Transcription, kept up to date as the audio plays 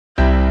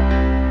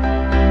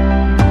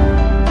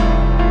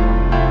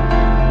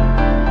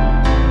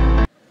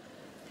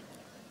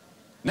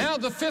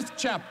the 5th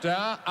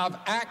chapter of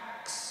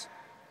Acts,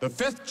 the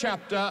 5th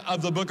chapter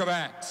of the book of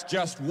Acts.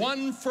 Just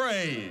one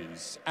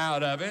phrase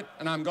out of it,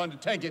 and I'm going to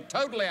take it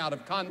totally out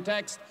of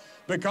context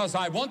because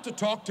I want to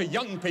talk to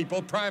young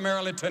people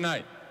primarily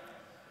tonight.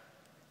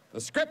 The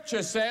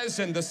scripture says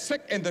in the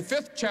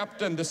 5th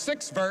chapter, in the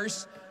 6th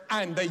verse,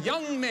 and the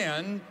young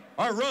men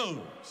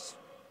arose.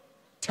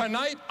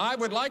 Tonight, I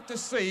would like to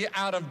see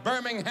out of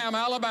Birmingham,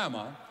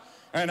 Alabama,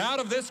 and out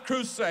of this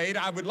crusade,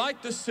 I would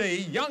like to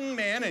see young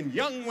men and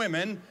young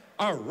women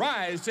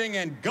arising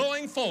and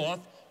going forth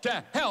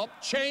to help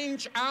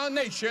change our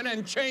nation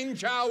and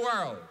change our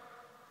world.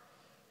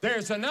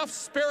 There's enough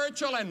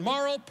spiritual and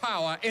moral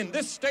power in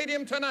this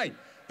stadium tonight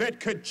that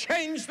could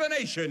change the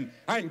nation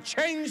and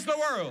change the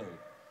world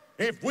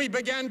if we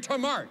began to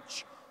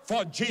march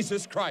for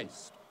Jesus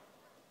Christ.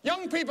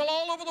 Young people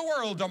all over the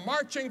world are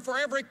marching for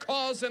every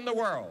cause in the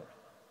world.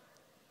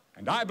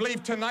 And I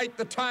believe tonight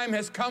the time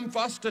has come for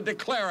us to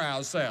declare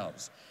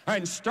ourselves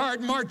and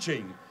start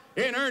marching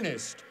in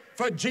earnest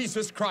for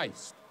Jesus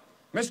Christ.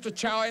 Mr.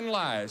 Chow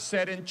En-lai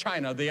said in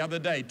China the other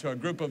day to a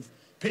group of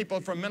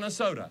people from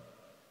Minnesota,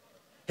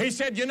 he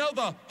said, you know,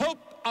 the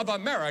hope of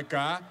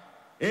America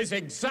is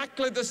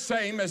exactly the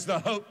same as the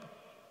hope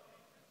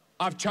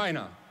of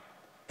China.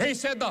 He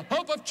said the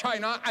hope of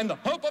China and the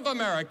hope of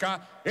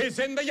America is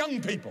in the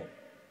young people.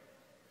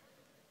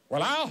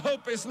 Well, our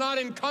hope is not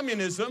in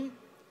communism.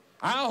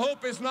 Our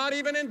hope is not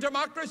even in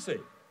democracy.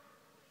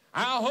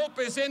 Our hope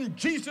is in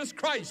Jesus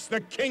Christ,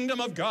 the kingdom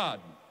of God.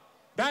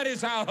 That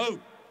is our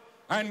hope,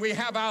 and we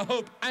have our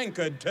hope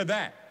anchored to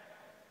that.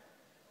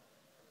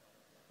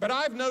 But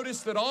I've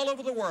noticed that all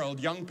over the world,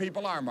 young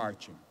people are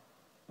marching.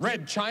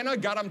 Red China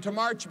got them to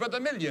march by the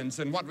millions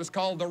in what was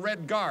called the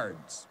Red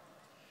Guards.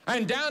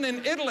 And down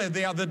in Italy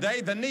the other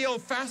day, the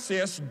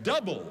neo-fascists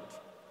doubled.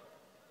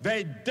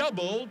 They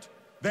doubled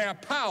their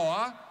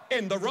power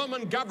in the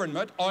Roman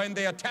government or in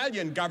the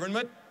Italian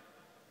government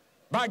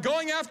by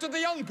going after the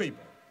young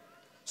people.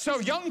 So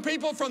young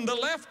people from the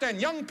left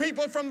and young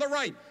people from the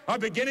right are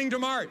beginning to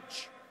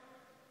march.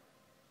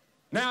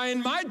 Now,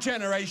 in my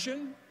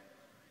generation,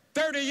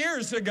 30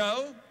 years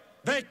ago,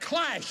 they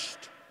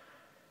clashed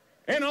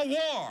in a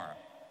war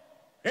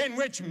in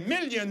which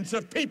millions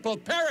of people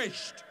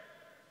perished.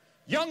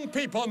 Young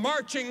people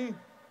marching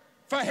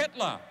for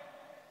Hitler,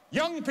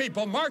 young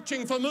people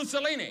marching for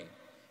Mussolini,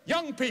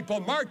 young people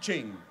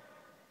marching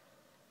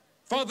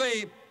for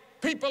the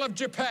people of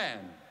Japan,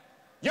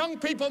 young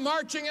people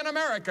marching in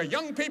America,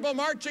 young people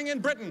marching in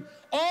Britain,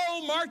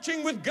 all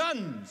marching with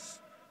guns.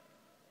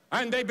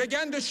 And they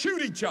began to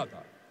shoot each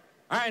other,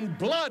 and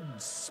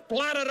blood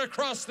splattered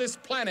across this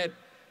planet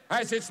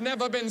as it's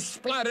never been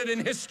splattered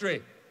in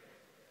history.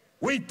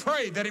 We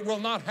pray that it will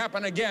not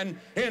happen again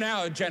in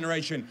our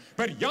generation.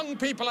 But young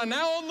people are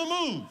now on the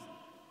move,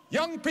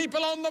 young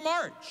people on the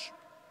march.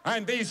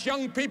 And these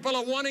young people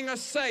are wanting a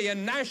say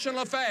in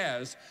national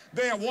affairs.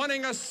 They are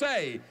wanting a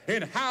say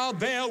in how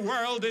their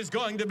world is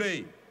going to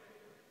be.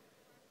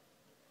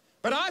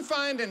 But I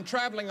find in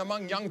traveling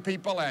among young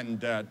people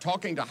and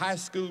talking to high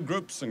school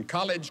groups and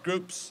college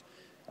groups,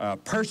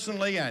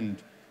 personally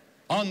and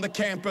on the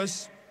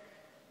campus,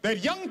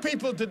 that young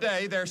people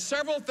today, there are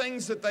several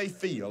things that they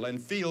feel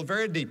and feel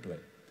very deeply.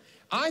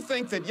 I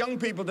think that young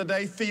people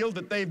today feel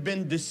that they've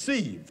been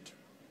deceived.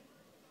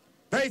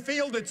 They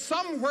feel that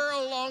somewhere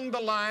along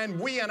the line,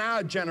 we in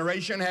our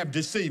generation have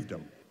deceived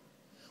them.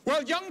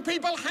 Well, young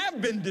people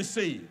have been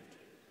deceived.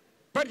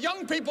 But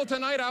young people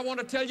tonight, I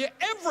want to tell you,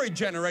 every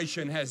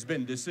generation has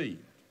been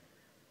deceived.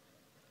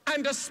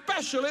 And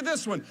especially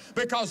this one,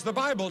 because the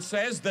Bible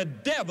says the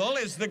devil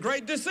is the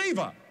great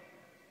deceiver.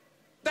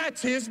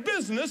 That's his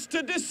business,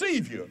 to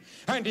deceive you.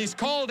 And he's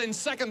called in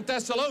 2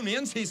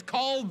 Thessalonians, he's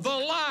called the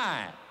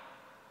lie.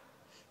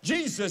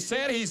 Jesus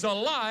said he's a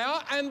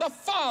liar and the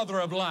father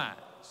of lies.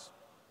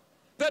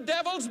 The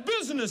devil's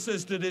business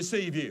is to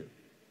deceive you.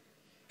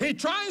 He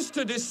tries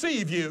to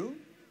deceive you,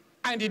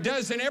 and he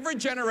does in every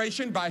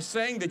generation by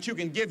saying that you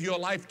can give your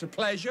life to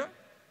pleasure,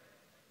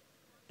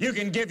 you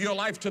can give your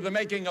life to the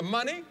making of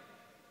money,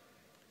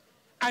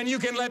 and you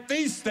can let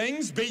these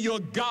things be your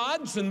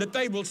gods and that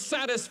they will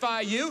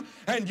satisfy you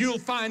and you'll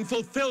find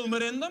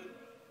fulfillment in them.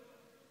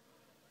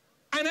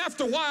 And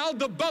after a while,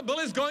 the bubble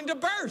is going to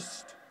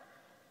burst.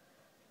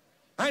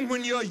 And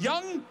when you're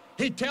young,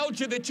 he tells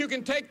you that you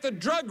can take the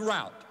drug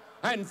route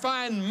and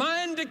find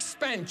mind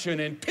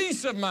expansion and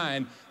peace of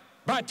mind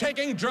by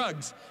taking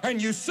drugs.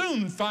 And you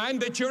soon find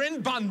that you're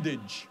in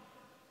bondage.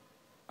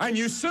 And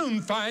you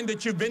soon find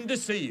that you've been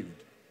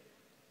deceived.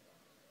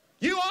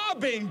 You are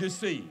being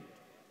deceived.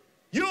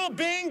 You're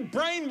being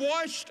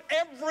brainwashed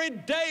every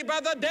day by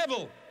the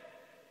devil.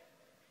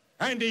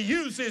 And he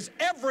uses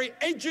every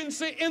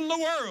agency in the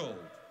world.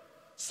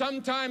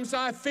 Sometimes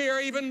I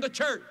fear even the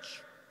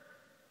church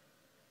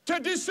to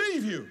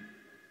deceive you.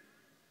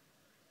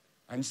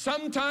 And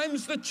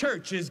sometimes the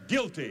church is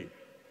guilty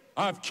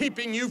of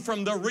keeping you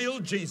from the real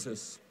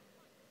Jesus,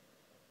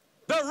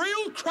 the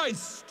real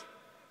Christ,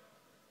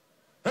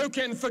 who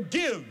can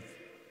forgive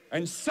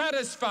and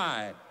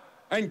satisfy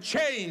and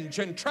change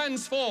and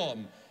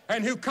transform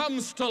and who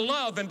comes to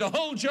love and to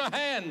hold your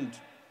hand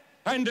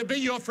and to be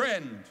your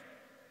friend.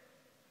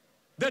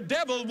 The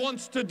devil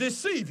wants to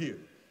deceive you.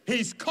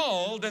 He's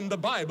called in the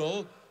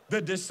Bible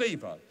the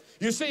deceiver.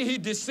 You see, he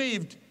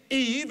deceived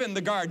Eve in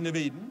the Garden of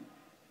Eden.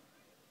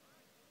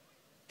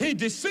 He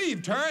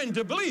deceived her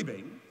into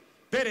believing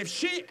that if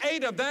she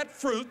ate of that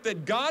fruit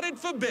that God had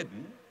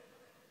forbidden,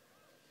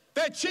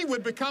 that she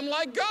would become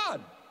like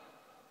God.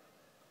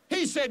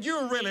 He said,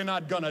 you're really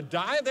not going to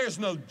die. There's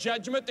no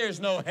judgment. There's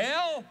no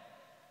hell.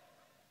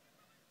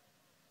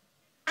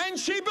 And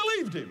she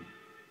believed him.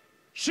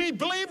 She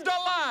believed a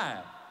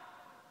lie.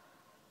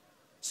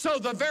 So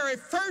the very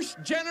first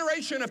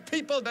generation of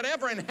people that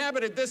ever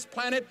inhabited this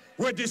planet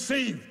were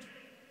deceived.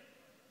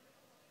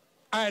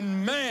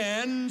 And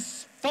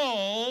man's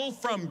fall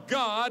from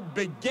God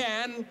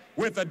began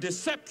with a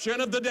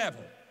deception of the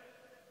devil.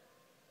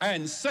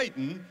 And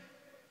Satan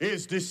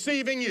is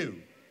deceiving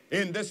you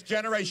in this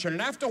generation.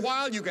 And after a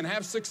while, you can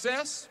have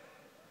success.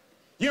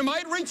 You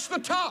might reach the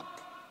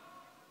top.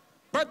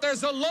 But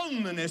there's a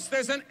loneliness,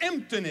 there's an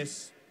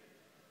emptiness.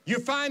 You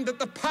find that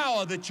the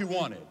power that you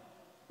wanted,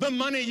 the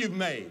money you've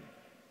made,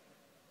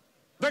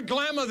 the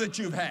glamour that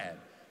you've had,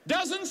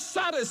 doesn't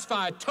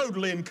satisfy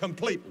totally and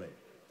completely.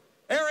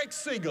 Eric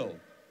Siegel,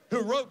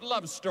 who wrote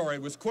Love Story,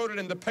 was quoted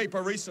in the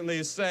paper recently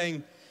as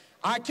saying,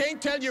 I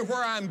can't tell you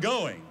where I'm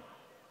going,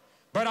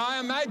 but I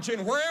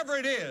imagine wherever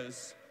it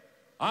is,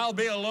 I'll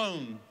be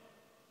alone.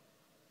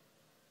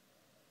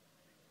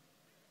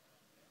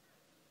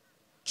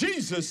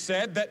 Jesus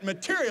said that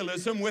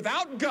materialism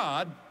without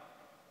God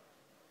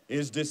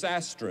is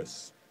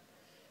disastrous.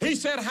 He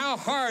said, how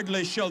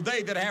hardly shall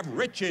they that have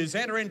riches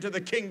enter into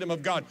the kingdom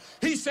of God.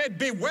 He said,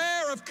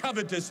 beware of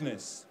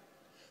covetousness.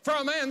 For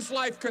a man's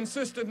life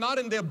consisted not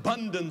in the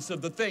abundance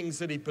of the things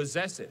that he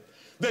possesseth.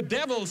 The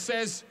devil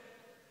says,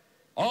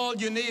 all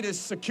you need is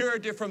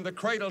security from the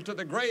cradle to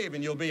the grave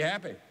and you'll be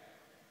happy.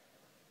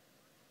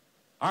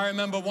 I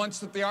remember once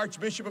that the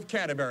Archbishop of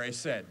Canterbury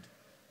said,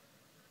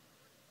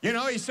 you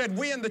know, he said,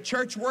 we in the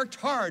church worked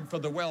hard for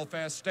the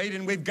welfare state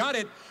and we've got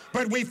it,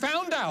 but we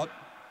found out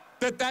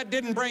that that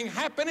didn't bring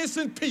happiness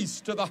and peace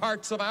to the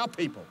hearts of our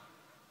people.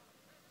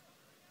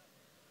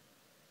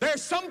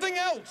 There's something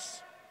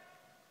else.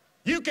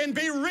 You can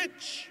be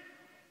rich,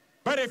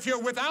 but if you're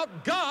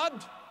without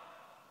God,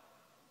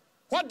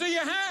 what do you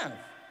have?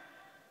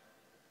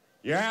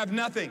 You have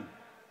nothing.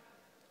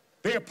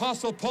 The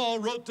Apostle Paul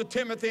wrote to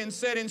Timothy and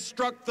said,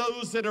 instruct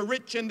those that are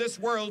rich in this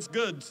world's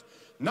goods,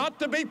 not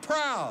to be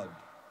proud.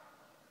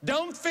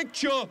 Don't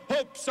fix your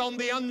hopes on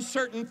the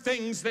uncertain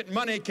things that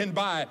money can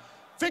buy.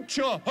 Fix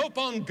your hope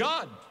on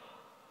God.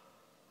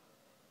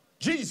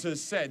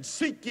 Jesus said,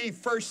 seek ye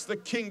first the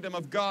kingdom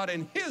of God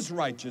and his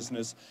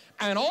righteousness,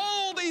 and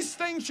all these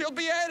things shall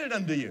be added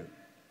unto you.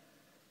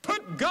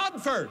 Put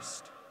God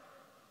first.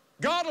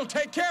 God will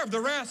take care of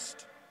the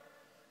rest.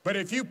 But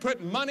if you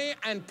put money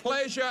and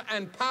pleasure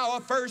and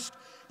power first,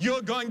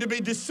 you're going to be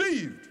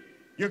deceived.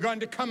 You're going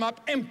to come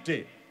up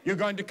empty. You're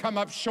going to come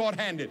up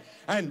short-handed.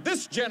 And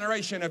this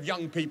generation of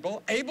young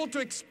people, able to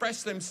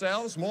express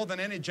themselves more than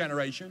any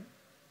generation,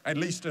 at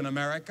least in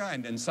America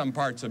and in some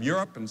parts of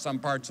Europe and some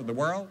parts of the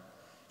world.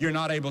 You're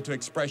not able to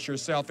express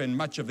yourself in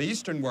much of the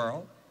Eastern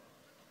world.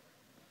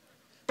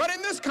 But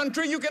in this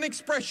country, you can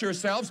express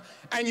yourselves,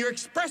 and you're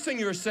expressing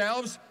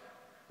yourselves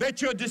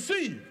that you're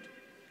deceived.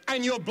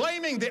 And you're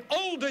blaming the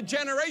older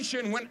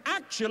generation when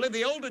actually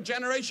the older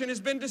generation has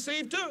been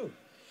deceived too.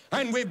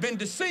 And we've been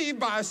deceived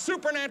by a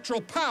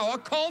supernatural power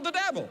called the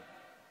devil.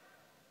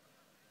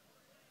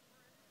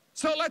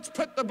 So let's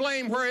put the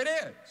blame where it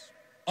is,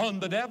 on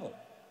the devil.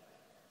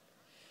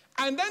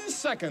 And then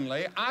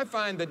secondly, I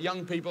find that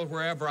young people,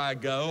 wherever I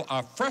go,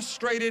 are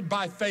frustrated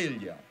by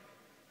failure.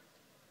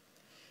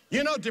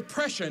 You know,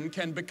 depression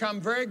can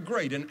become very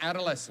great in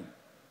adolescence.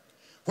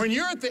 When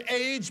you're at the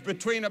age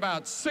between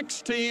about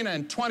 16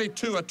 and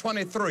 22 or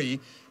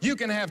 23, you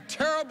can have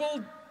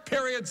terrible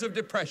periods of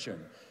depression,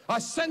 a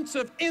sense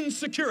of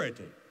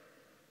insecurity.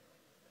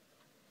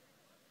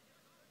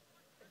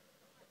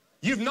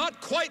 You've not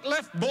quite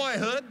left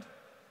boyhood.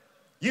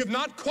 You've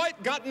not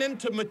quite gotten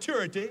into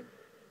maturity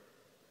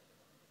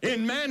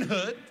in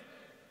manhood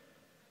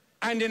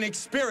and in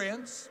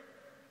experience,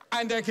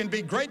 and there can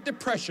be great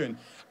depression.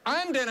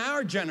 And in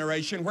our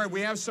generation, where we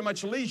have so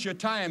much leisure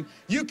time,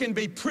 you can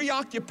be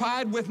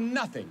preoccupied with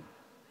nothing.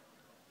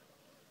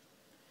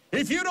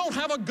 If you don't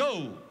have a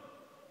goal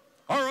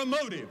or a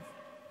motive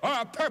or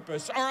a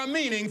purpose or a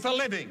meaning for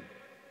living,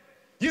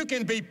 you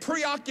can be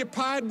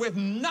preoccupied with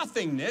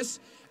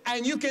nothingness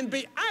and you can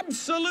be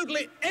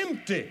absolutely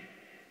empty.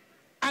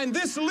 And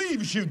this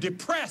leaves you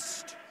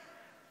depressed.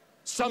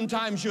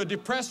 Sometimes you're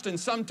depressed and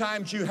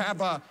sometimes you have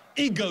an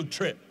ego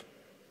trip,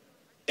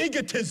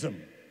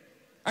 egotism.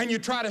 And you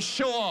try to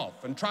show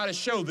off and try to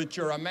show that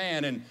you're a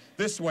man in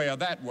this way or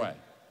that way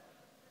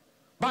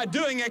by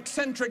doing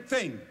eccentric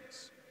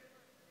things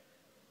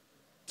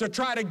to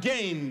try to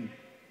gain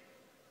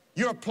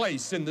your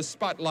place in the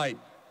spotlight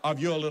of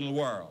your little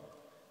world.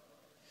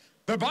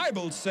 The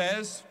Bible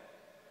says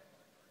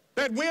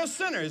that we're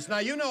sinners. Now,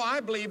 you know, I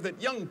believe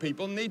that young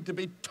people need to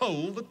be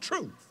told the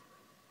truth.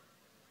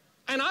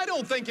 And I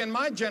don't think in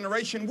my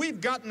generation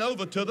we've gotten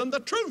over to them the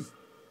truth.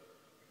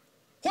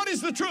 What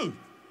is the truth?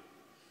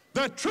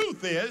 The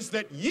truth is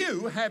that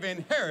you have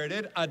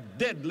inherited a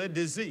deadly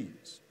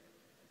disease.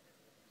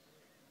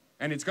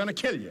 And it's going to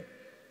kill you.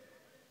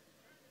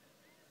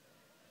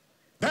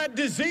 That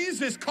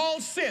disease is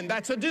called sin.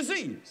 That's a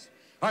disease,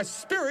 a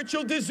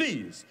spiritual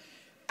disease.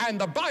 And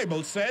the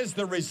Bible says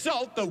the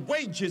result, the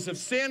wages of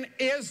sin,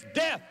 is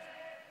death.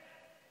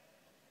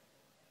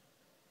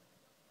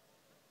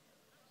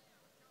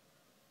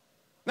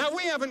 Now,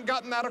 we haven't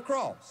gotten that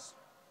across.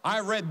 I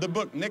read the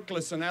book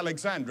Nicholas and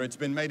Alexandra. It's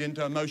been made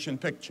into a motion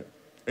picture.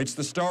 It's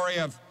the story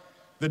of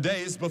the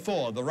days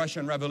before the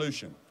Russian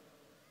Revolution,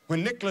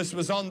 when Nicholas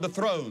was on the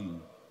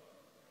throne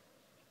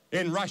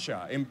in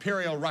Russia,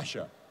 Imperial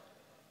Russia.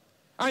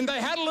 And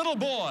they had a little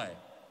boy,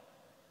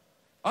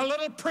 a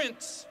little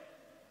prince,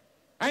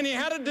 and he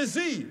had a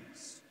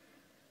disease.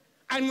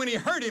 And when he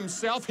hurt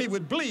himself, he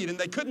would bleed, and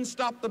they couldn't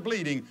stop the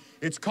bleeding.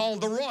 It's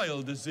called the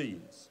royal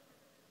disease.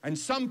 And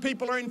some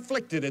people are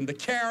inflicted, and the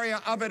carrier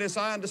of it, as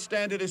I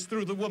understand it, is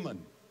through the woman.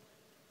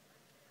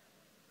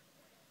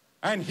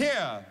 And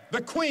here,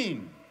 the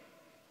queen,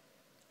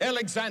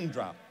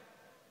 Alexandra,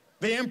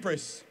 the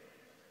empress,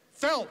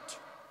 felt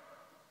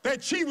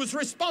that she was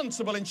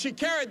responsible, and she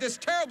carried this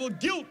terrible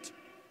guilt.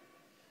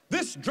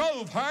 This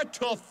drove her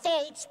to a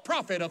false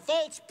prophet, a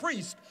false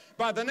priest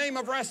by the name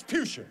of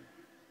Rasputin,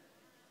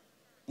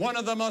 one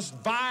of the most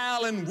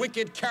vile and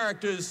wicked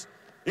characters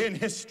in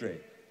history.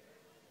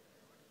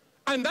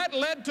 And that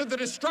led to the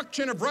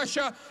destruction of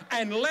Russia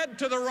and led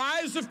to the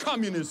rise of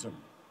communism.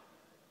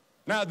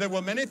 Now, there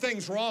were many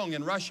things wrong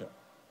in Russia.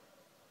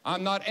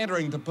 I'm not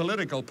entering the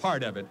political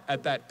part of it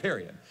at that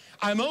period.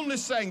 I'm only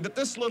saying that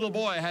this little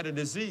boy had a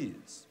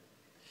disease.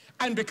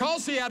 And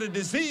because he had a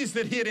disease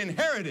that he had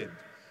inherited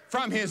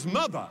from his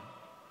mother,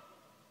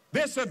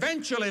 this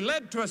eventually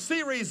led to a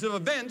series of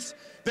events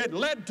that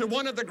led to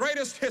one of the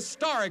greatest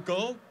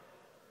historical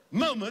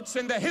moments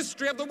in the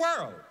history of the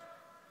world.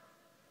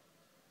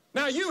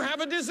 Now, you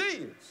have a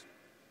disease.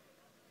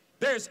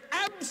 There's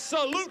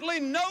absolutely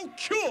no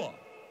cure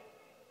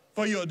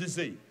for your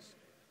disease.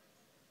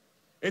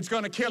 It's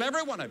going to kill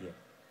every one of you.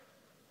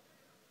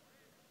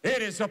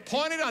 It is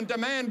appointed unto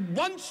man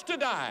once to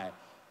die.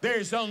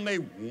 There's only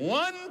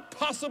one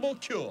possible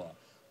cure,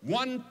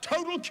 one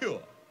total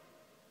cure.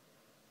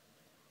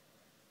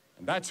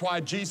 And that's why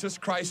Jesus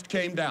Christ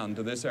came down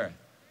to this earth.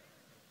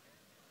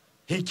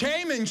 He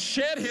came and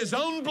shed his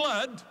own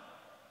blood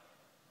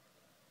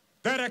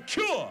that a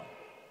cure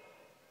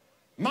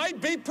might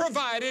be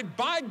provided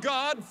by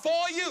God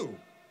for you.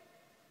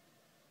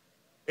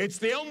 It's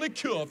the only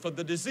cure for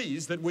the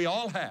disease that we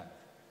all have.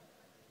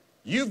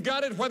 You've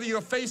got it whether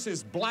your face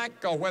is black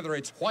or whether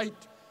it's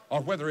white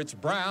or whether it's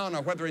brown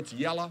or whether it's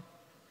yellow.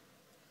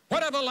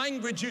 Whatever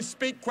language you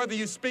speak, whether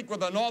you speak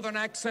with a northern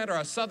accent or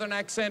a southern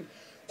accent,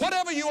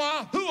 whatever you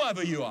are,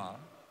 whoever you are,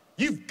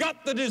 you've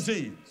got the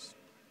disease.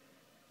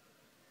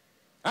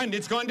 And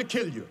it's going to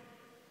kill you.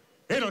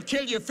 It'll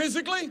kill you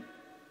physically.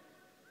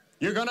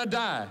 You're going to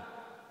die.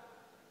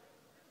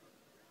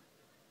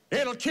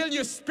 It'll kill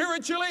you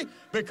spiritually,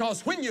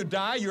 because when you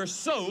die, your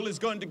soul is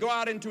going to go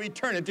out into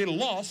eternity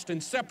lost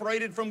and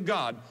separated from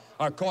God,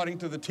 according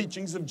to the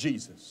teachings of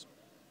Jesus.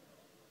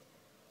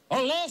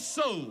 A lost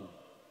soul,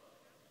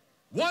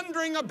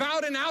 wandering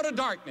about in outer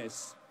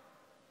darkness,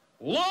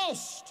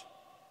 lost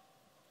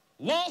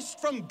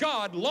from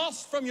God,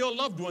 lost from your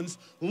loved ones,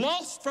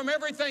 lost from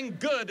everything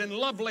good and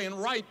lovely and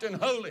right and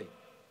holy.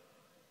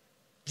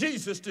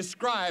 Jesus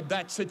described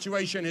that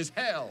situation as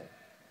hell.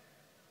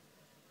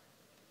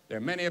 There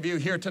are many of you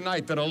here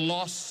tonight that are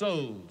lost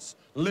souls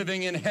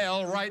living in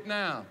hell right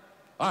now,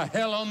 a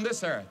hell on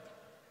this earth.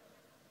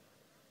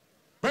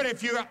 But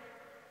if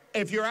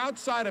you're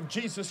outside of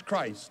Jesus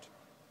Christ,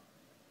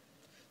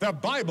 the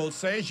Bible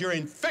says you're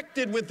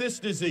infected with this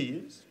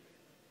disease.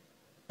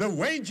 The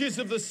wages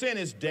of the sin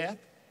is death.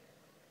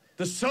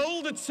 The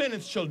soul that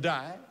sinneth shall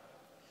die.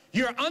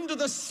 You're under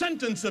the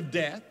sentence of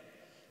death.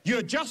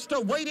 You're just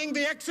awaiting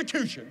the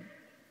execution.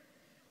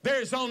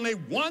 There's only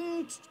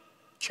one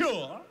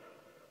cure,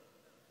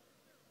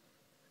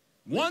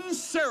 one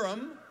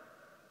serum,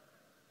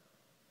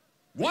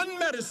 one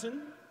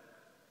medicine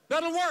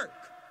that'll work.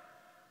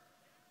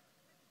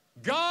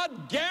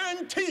 God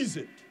guarantees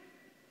it.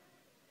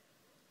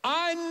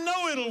 I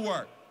know it'll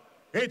work.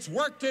 It's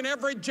worked in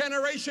every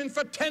generation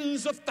for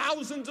tens of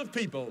thousands of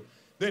people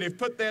that have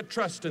put their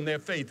trust and their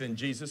faith in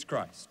Jesus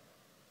Christ.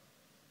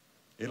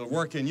 It'll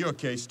work in your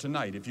case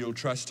tonight if you'll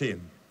trust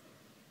Him.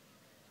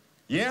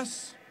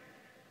 Yes,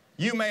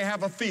 you may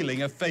have a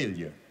feeling of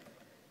failure.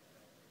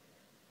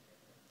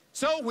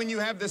 So when you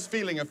have this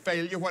feeling of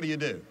failure, what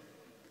do?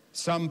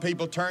 Some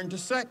people turn to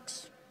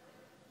sex.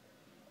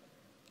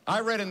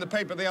 I read in the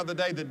paper the other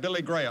day that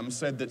Billygraham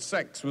said that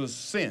sex was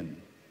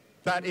sin.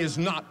 That is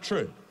not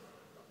true.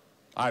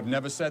 I've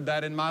never said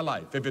that in my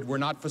life. If it were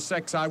not for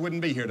sex, I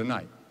wouldn't be here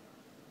tonight.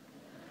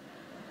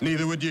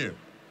 Neither would you.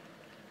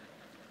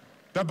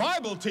 The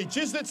Bible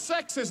teaches that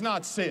sex is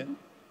not sin.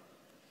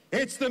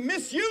 It's the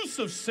misuse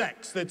of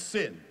sex that's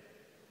sin.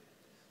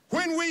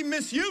 When we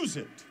misuse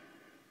it,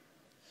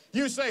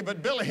 you say,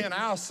 but Billy, in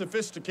our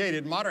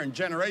sophisticated modern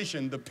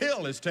generation, the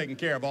pill is taking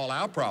care of all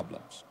our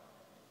problems.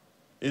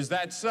 Is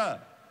that so?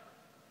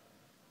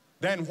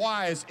 Then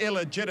why is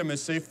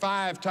illegitimacy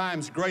 5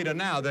 times greater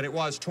now than it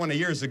was 20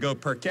 years ago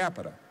per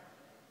capita?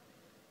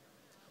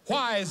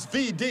 Why is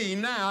VD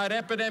now at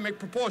epidemic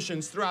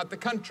proportions throughout the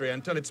country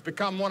until it's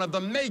become one of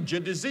the major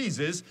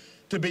diseases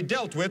to be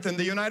dealt with in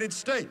the United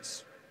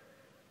States?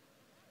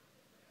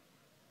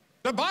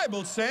 The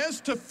Bible says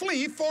to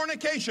flee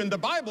fornication. The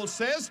Bible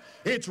says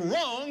it's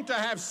wrong to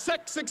have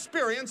sex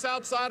experience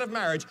outside of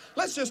marriage.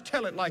 Let's just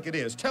tell it like it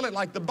is. Tell it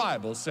like the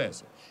Bible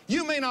says it.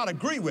 You may not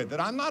agree with it.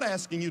 I'm not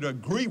asking you to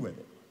agree with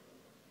it.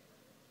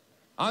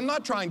 I'm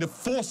not trying to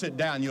force it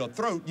down your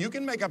throat. You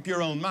can make up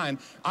your own mind.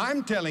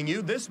 I'm telling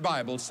you this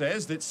Bible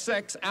says that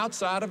sex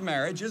outside of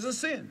marriage is a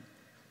sin.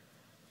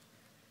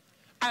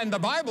 And the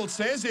Bible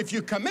says if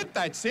you commit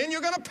that sin,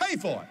 you're going to pay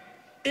for it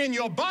in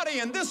your body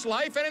in this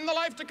life and in the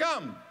life to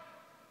come.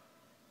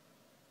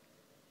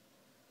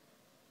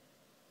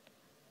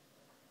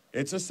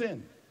 It's a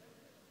sin.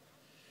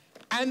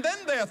 And then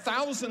there are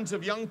thousands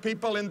of young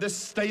people in this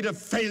state of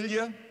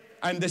failure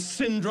and this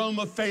syndrome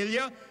of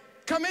failure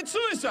commit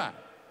suicide.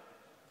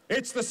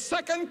 It's the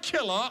second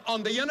killer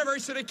on the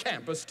university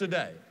campus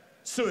today,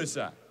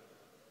 suicide.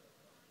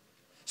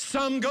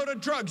 Some go to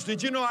drugs.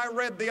 Did you know I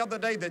read the other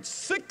day that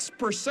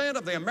 6%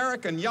 of the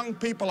American young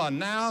people are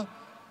now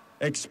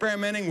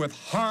experimenting with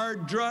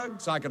hard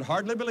drugs? I could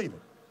hardly believe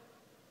it.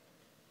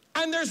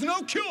 And there's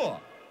no cure.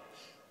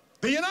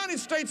 The United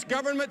States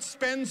government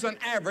spends an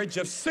average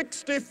of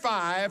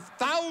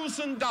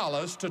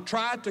 $65,000 to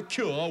try to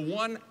cure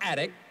one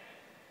addict,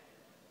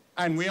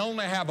 and we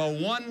only have a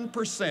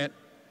 1%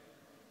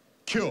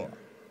 cure,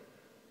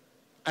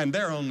 and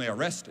they're only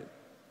arrested.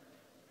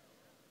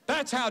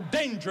 That's how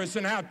dangerous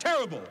and how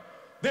terrible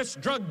this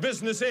drug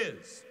business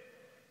is,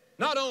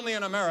 not only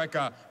in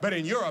America, but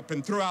in Europe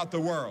and throughout the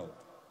world.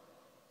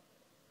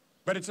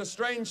 But it's a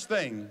strange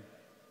thing.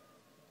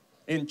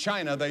 In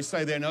China, they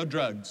say there are no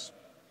drugs.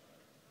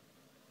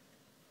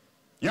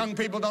 Young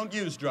people don't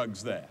use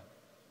drugs there.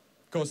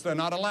 Of course, they're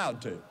not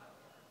allowed to.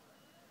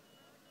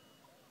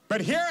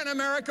 But here in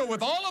America,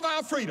 with all of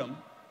our freedom,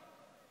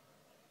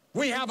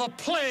 we have a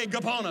plague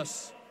upon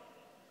us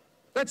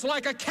that's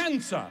like a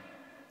cancer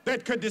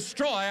that could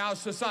destroy our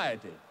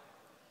society.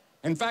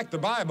 In fact, the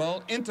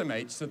Bible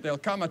intimates that there'll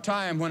come a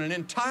time when an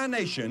entire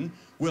nation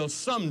will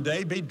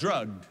someday be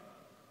drugged.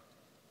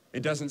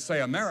 It doesn't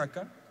say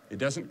America. It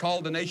doesn't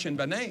call the nation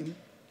by name.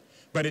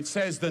 But it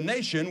says the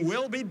nation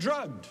will be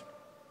drugged.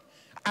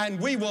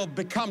 And we will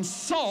become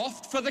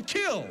soft for the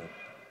kill,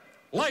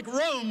 like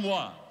Rome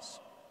was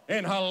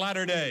in her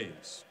latter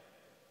days.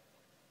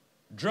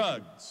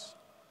 Drugs.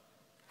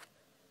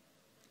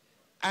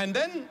 And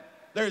then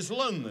there's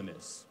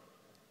loneliness.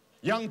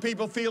 Young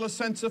people feel a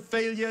sense of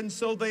failure, and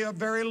so they are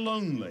very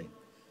lonely.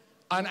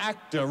 An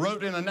actor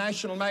wrote in a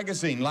national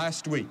magazine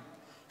last week,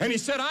 and he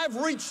said, I've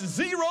reached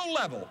 0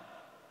 level.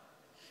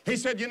 He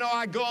said, you know,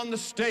 I go on the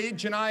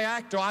stage and I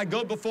act, or I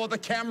go before the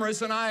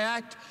cameras and I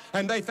act,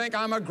 and they think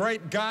I'm a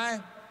great guy.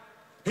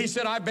 He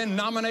said, I've been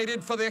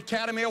nominated for the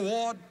Academy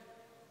Award.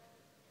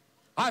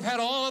 I've had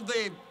all of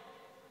the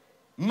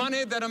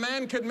money that a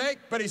man could make,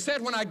 but he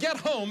said, when I get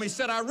home, he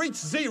said, I reach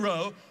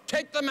 0,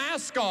 take the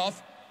mask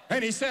off,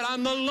 and he said,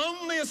 I'm the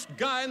loneliest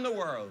guy in the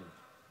world.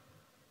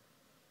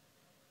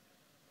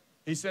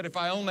 He said, if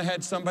I only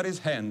had somebody's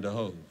hand to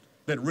hold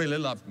that really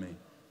loved me.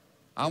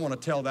 I want to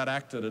tell that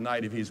actor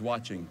tonight, if he's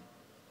watching,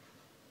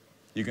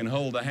 you can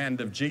hold the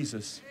hand of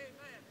Jesus.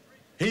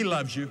 He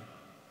loves you.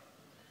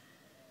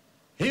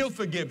 He'll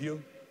forgive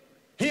you.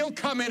 He'll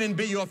come in and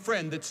be your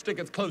friend that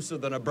sticketh closer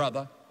than a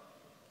brother.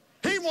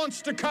 He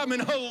wants to come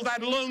and hold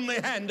that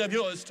lonely hand of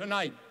yours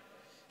tonight.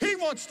 He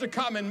wants to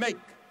come and make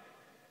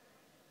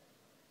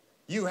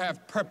you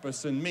have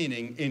purpose and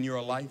meaning in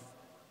your life.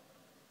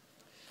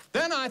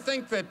 Then I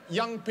think that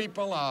young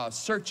people are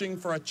searching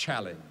for a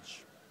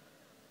challenge.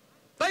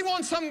 They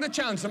want something to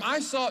challenge them. I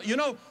saw, you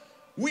know,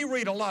 we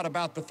read a lot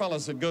about the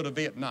fellows that go to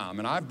Vietnam,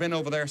 and I've been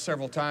over there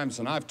several times,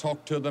 and I've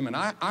talked to them, and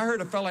I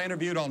heard a fellow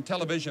interviewed on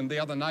television the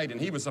other night, and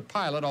he was a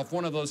pilot off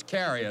one of those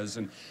carriers,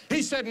 and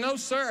he said, no,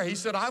 sir. He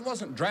said, I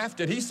wasn't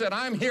drafted. He said,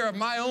 I'm here of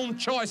my own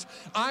choice.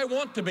 I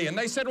want to be. And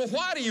they said, well,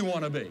 why do you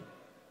want to be?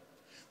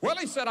 Well,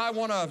 he said, I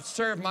want to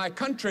serve my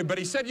country, but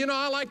he said, you know,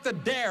 I like the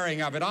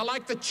daring of it. I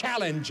like the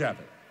challenge of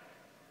it.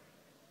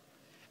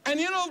 And,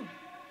 you know,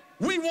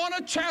 we want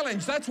a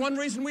challenge. That's one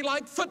reason we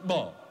like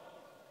football.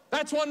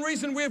 That's one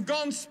reason we've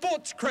gone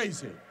sports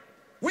crazy.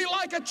 We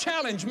like a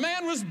challenge.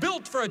 Man was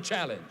built for a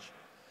challenge.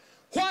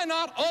 Why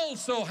not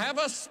also have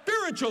a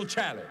spiritual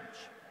challenge?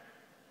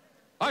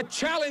 A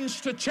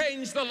challenge to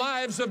change the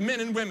lives of men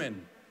and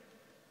women.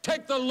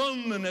 Take the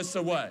loneliness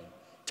away.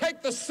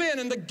 Take the sin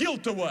and the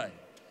guilt away.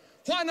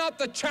 Why not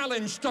the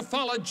challenge to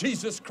follow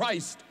Jesus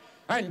Christ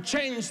and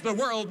change the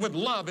world with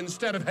love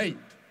instead of hate?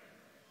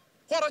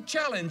 What a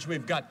challenge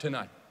we've got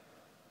tonight.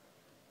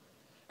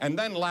 And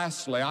then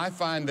lastly, I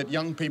find that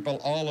young people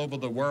all over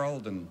the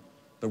world, and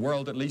the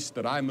world at least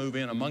that I move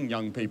in among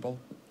young people,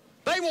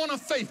 they want a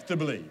faith to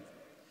believe,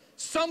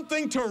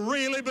 something to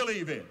really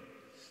believe in,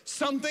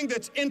 something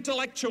that's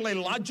intellectually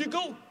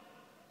logical,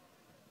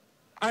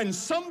 and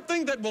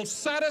something that will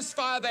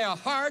satisfy their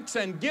hearts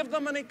and give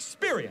them an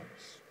experience.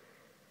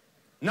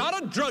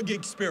 Not a drug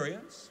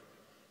experience,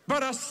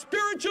 but a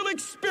spiritual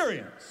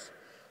experience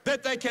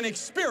that they can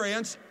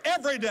experience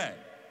every day.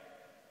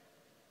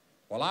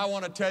 Well, I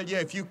want to tell you,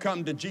 if you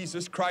come to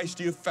Jesus Christ,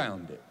 you've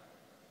found it.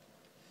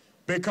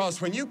 Because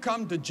when you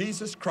come to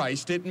Jesus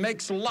Christ, it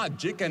makes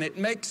logic and it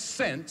makes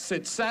sense.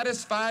 It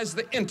satisfies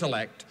the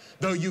intellect,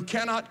 though you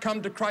cannot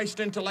come to Christ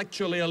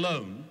intellectually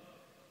alone.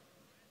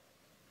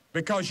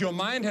 Because your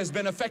mind has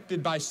been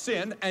affected by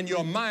sin, and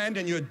your mind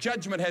and your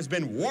judgment has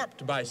been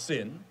warped by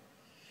sin.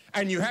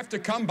 And you have to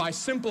come by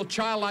simple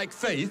childlike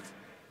faith.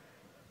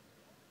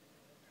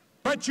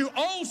 But you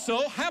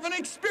also have an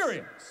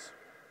experience.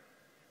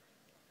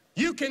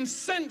 You can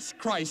sense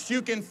Christ.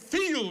 You can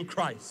feel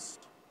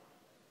Christ.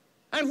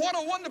 And what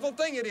a wonderful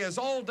thing it is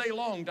all day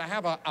long to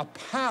have a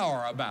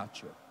power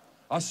about you,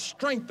 a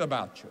strength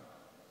about you,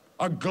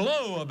 a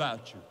glow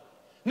about you.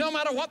 No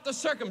matter what the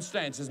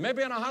circumstances,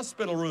 maybe in a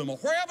hospital room or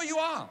wherever you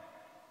are.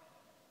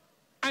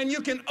 And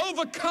you can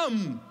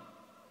overcome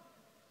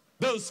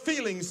those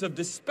feelings of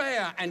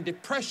despair and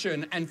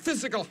depression and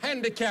physical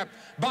handicap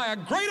by a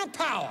greater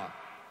power,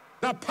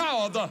 the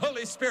power of the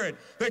Holy Spirit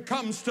that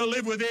comes to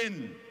live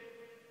within.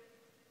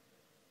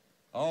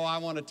 Oh, I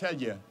want to tell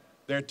you,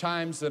 there are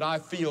times that I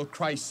feel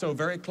Christ so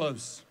very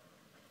close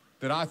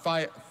that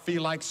I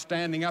feel like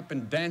standing up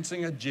and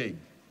dancing a jig.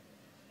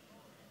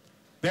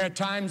 There are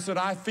times that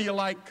I feel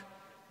like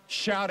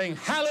shouting,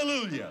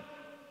 hallelujah.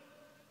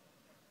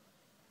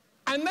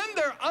 And then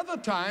there are other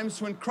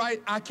times when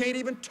I can't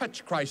even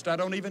touch Christ. I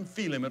don't even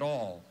feel him at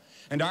all.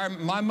 And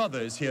my mother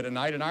is here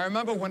tonight, and I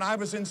remember when I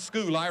was in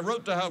school, I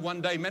wrote to her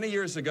one day many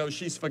years ago,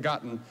 she's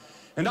forgotten.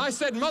 And I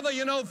said, Mother,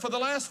 you know, for the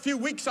last few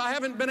weeks I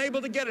haven't been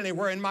able to get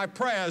anywhere in my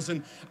prayers,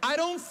 and I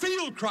don't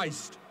feel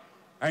Christ.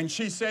 And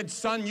she said,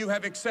 son, you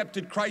have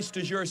accepted Christ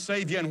as your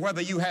Savior, and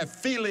whether you have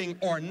feeling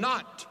or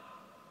not,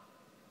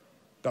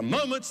 the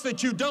moments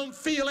that you don't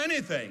feel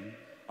anything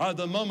are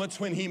the moments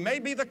when he may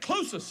be the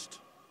closest.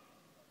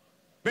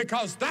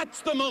 Because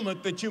that's the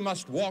moment that you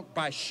must walk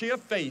by sheer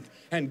faith,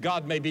 and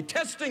God may be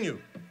testing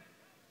you.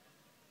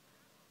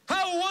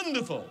 How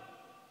wonderful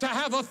to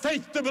have a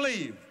faith to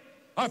believe,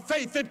 a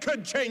faith that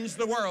could change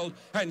the world,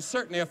 and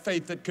certainly a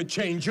faith that could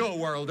change your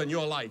world and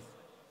your life.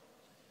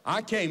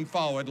 I came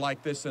forward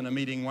like this in a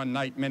meeting one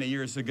night many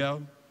years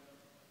ago,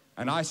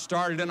 and I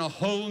started in a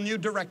whole new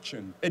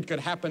direction. It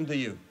could happen to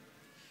you.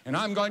 And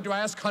I'm going to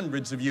ask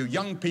hundreds of you,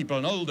 young people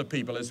and older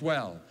people as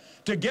well,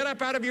 to get up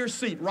out of your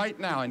seat right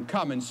now and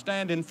come and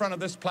stand in front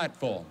of this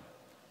platform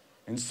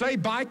and say,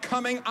 by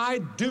coming, I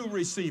do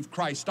receive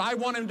Christ. I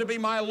want him to be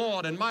my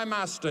Lord and my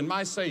Master and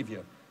my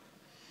Savior.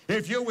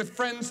 If you're with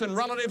friends and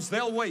relatives,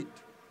 they'll wait.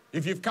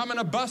 If you've come in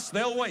a bus,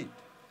 they'll wait.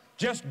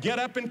 Just get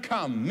up and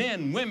come,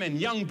 men, women,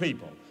 young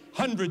people,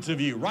 hundreds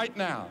of you right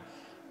now.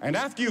 And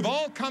after you've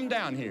all come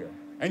down here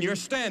and you're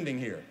standing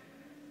here,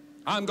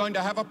 I'm going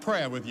to have a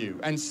prayer with you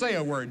and say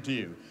a word to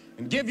you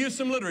and give you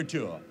some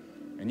literature,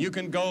 and you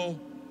can go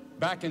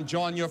back and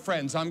join your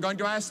friends. I'm going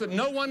to ask that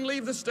no one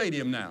leave the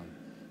stadium now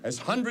as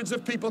hundreds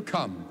of people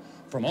come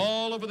from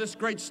all over this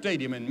great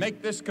stadium and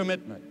make this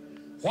commitment.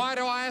 Why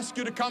do I ask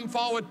you to come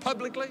forward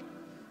publicly?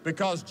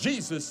 Because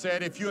Jesus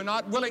said, if you're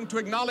not willing to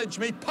acknowledge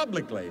me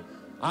publicly,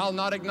 I'll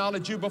not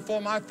acknowledge you before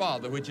my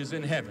Father which is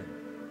in heaven.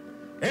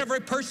 Every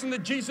person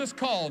that Jesus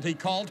called, he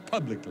called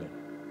publicly.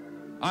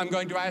 I'm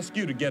going to ask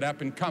you to get up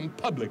and come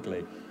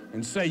publicly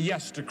and say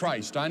yes to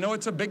Christ. I know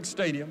it's a big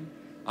stadium.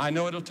 I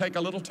know it'll take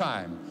a little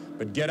time,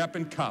 but get up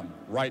and come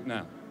right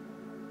now.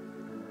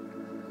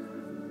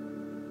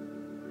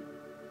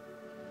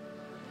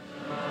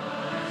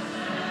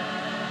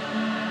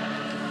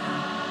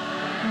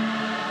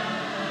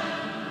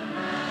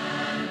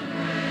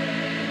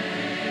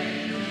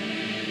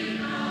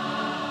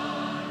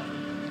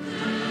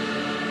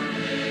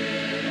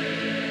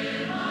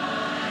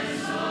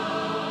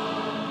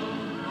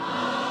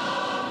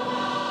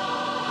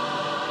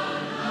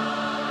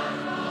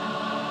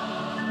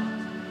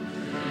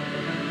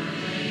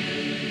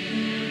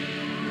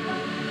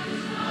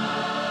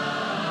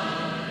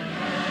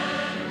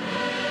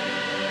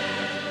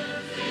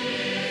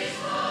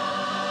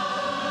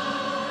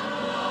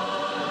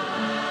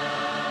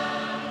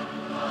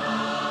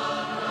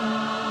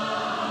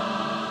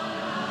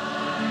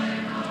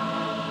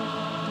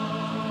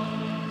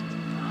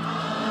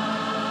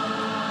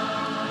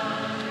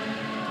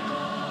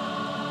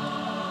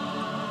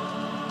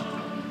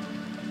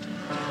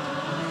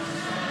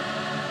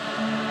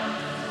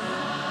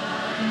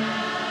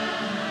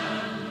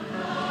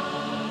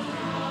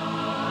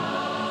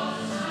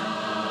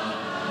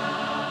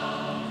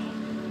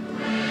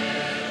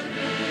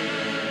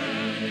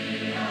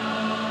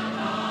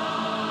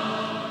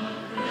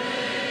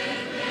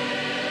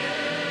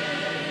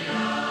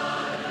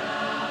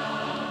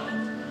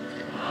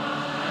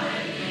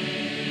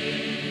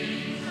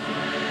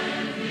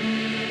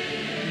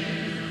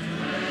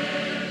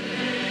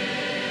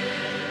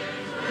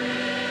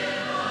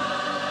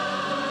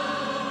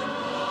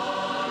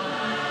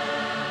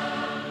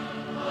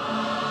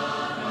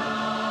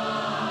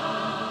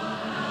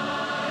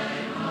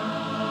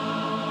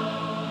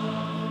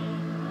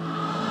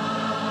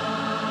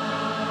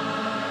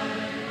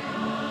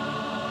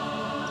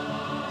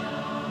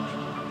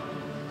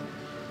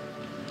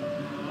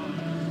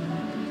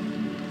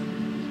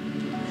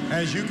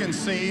 As you can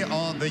see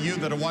on the you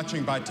that are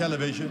watching by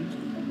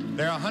television,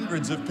 there are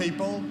hundreds of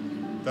people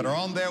that are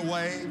on their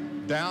way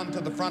down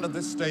to the front of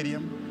this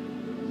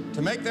stadium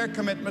to make their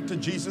commitment to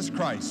Jesus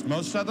Christ.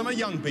 Most of them are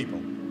young people.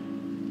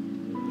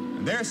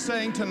 And they're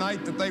saying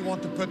tonight that they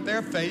want to put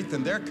their faith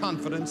and their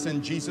confidence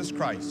in Jesus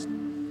Christ.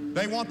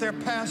 They want their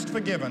past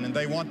forgiven and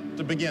they want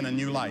to begin a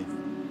new life.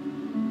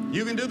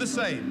 You can do the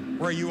same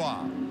where you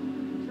are,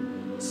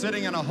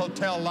 sitting in a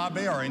hotel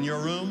lobby or in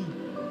your room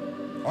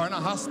or in a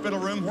hospital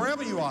room,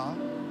 wherever you are.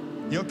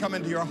 He'll come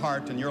into your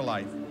heart and your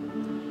life.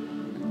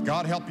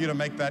 God help you to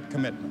make that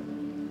commitment.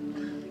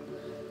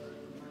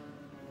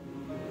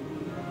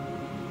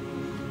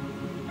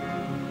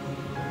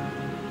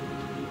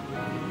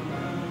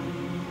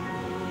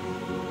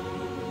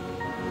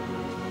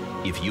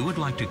 If you would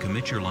like to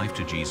commit your life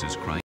to Jesus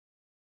Christ,